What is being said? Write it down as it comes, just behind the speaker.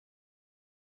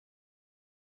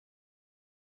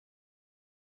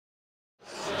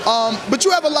But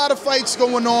you have a lot of fights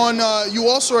going on. You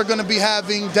also are going to be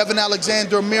having Devon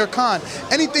Alexander, Amir.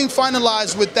 Anything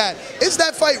finalized with that? Is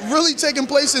that fight really taking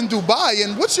place in Dubai?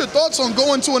 And what's your thoughts on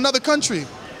going to another country?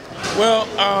 Well,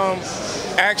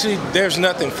 actually, there's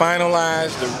nothing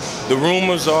finalized. The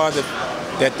rumors are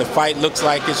that the fight looks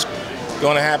like it's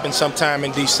going to happen sometime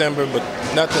in December, but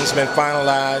nothing's been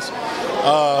finalized.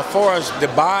 As far as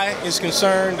Dubai is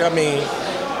concerned, I mean,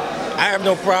 I have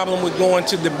no problem with going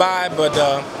to Dubai, but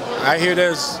I hear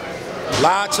there's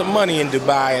lots of money in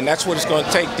Dubai, and that's what it's going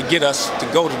to take to get us to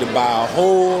go to Dubai. A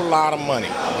whole lot of money,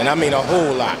 and I mean a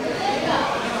whole lot.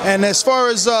 And as far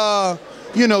as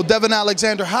you know, Devon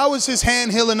Alexander, how is his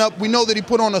hand healing up? We know that he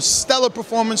put on a stellar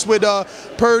performance with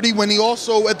Purdy when he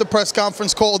also at the press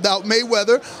conference called out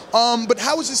Mayweather. But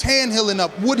how is his hand healing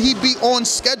up? Would he be on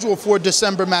schedule for a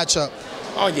December matchup?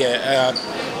 Oh yeah,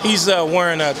 he's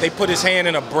wearing they put his hand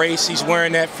in a brace. He's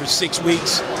wearing that for 6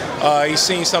 weeks. He's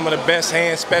seen some of the best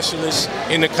hand specialists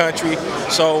in the country.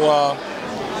 So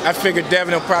I figured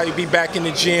Devon will probably be back in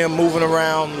the gym, moving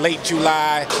around late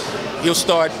July. He'll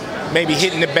start maybe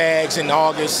hitting the bags in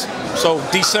August. So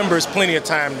December is plenty of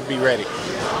time to be ready.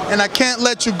 And I can't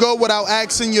let you go without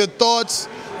asking your thoughts.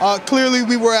 Clearly,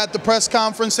 we were at the press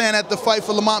conference and at the fight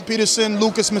for Lamont Peterson,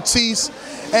 Lucas Matisse,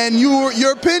 and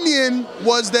your opinion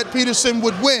was that Peterson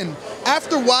would win.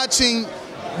 After watching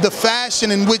the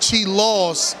fashion in which he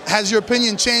lost, has your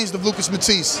opinion changed of Lucas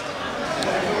Matisse?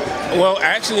 Well,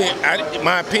 actually,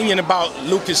 my opinion about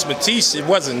Lucas Matisse, it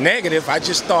wasn't negative. I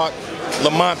just thought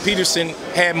Lamont Peterson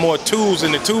had more tools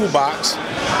in the toolbox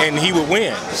and he would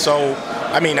win. So,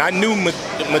 I mean, I knew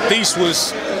Matisse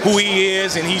was who he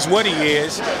is and he's what he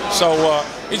is. So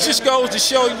it just goes to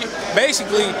show you,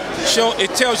 basically,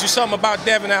 it tells you something about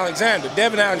Devon Alexander.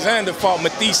 Devon Alexander fought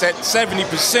Matisse at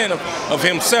 70% of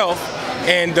himself,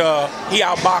 and he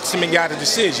outboxed him and got a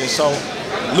decision. So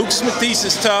Lucas Matisse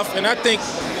is tough, and I think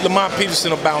Lamont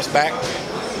Peterson will bounce back.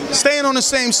 Staying on the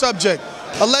same subject,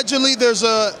 allegedly there's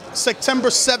a September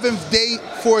 7th date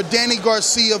for Danny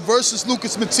Garcia versus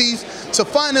Lucas Matisse to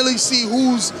finally see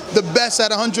who's the best at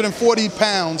 140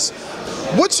 pounds.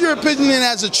 What's your opinion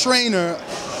as a trainer?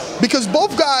 Because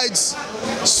both guys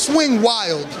swing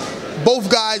wild. Both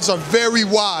guys are very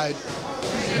wide.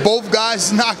 Both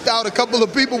guys knocked out a couple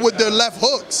of people with their left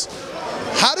hooks.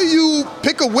 How do you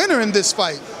pick a winner in this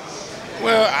fight?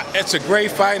 Well, it's a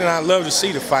great fight, and I love to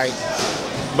see the fight.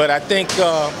 But I think,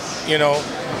 you know,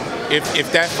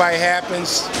 if that fight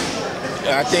happens,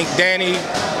 I think Danny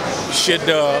should,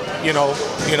 you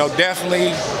know,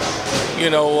 definitely, you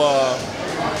know,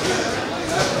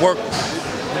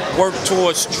 work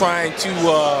towards trying to,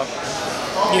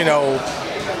 you know,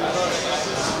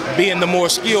 being the more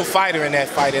skilled fighter in that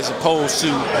fight as opposed to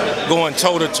going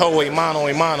toe-to-toe, a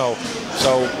mano.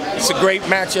 So it's a great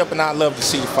matchup, and I love to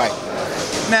see the fight.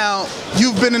 Now,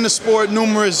 you've been in the sport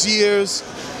numerous years.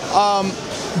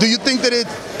 Do you think that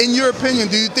in your opinion,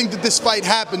 do you think that this fight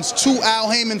happens? Two Al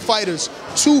Haymon fighters,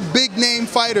 two big-name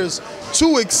fighters,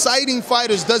 two exciting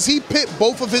fighters. Does he pit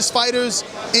both of his fighters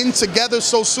in together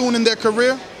so soon in their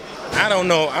career? I don't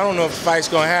know. I don't know if the fight's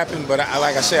going to happen, but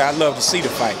like I said, I'd love to see the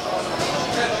fight.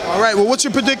 All right, well, what's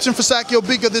your prediction for Sakio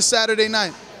Bika this Saturday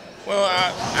night? Well,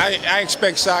 I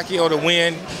expect Sakio to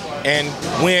win, and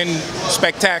win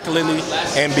spectacularly,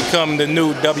 and become the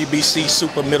new WBC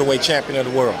super middleweight champion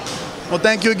of the world. Well,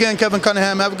 thank you again, Kevin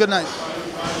Cunningham. Have a good night.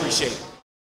 Appreciate it.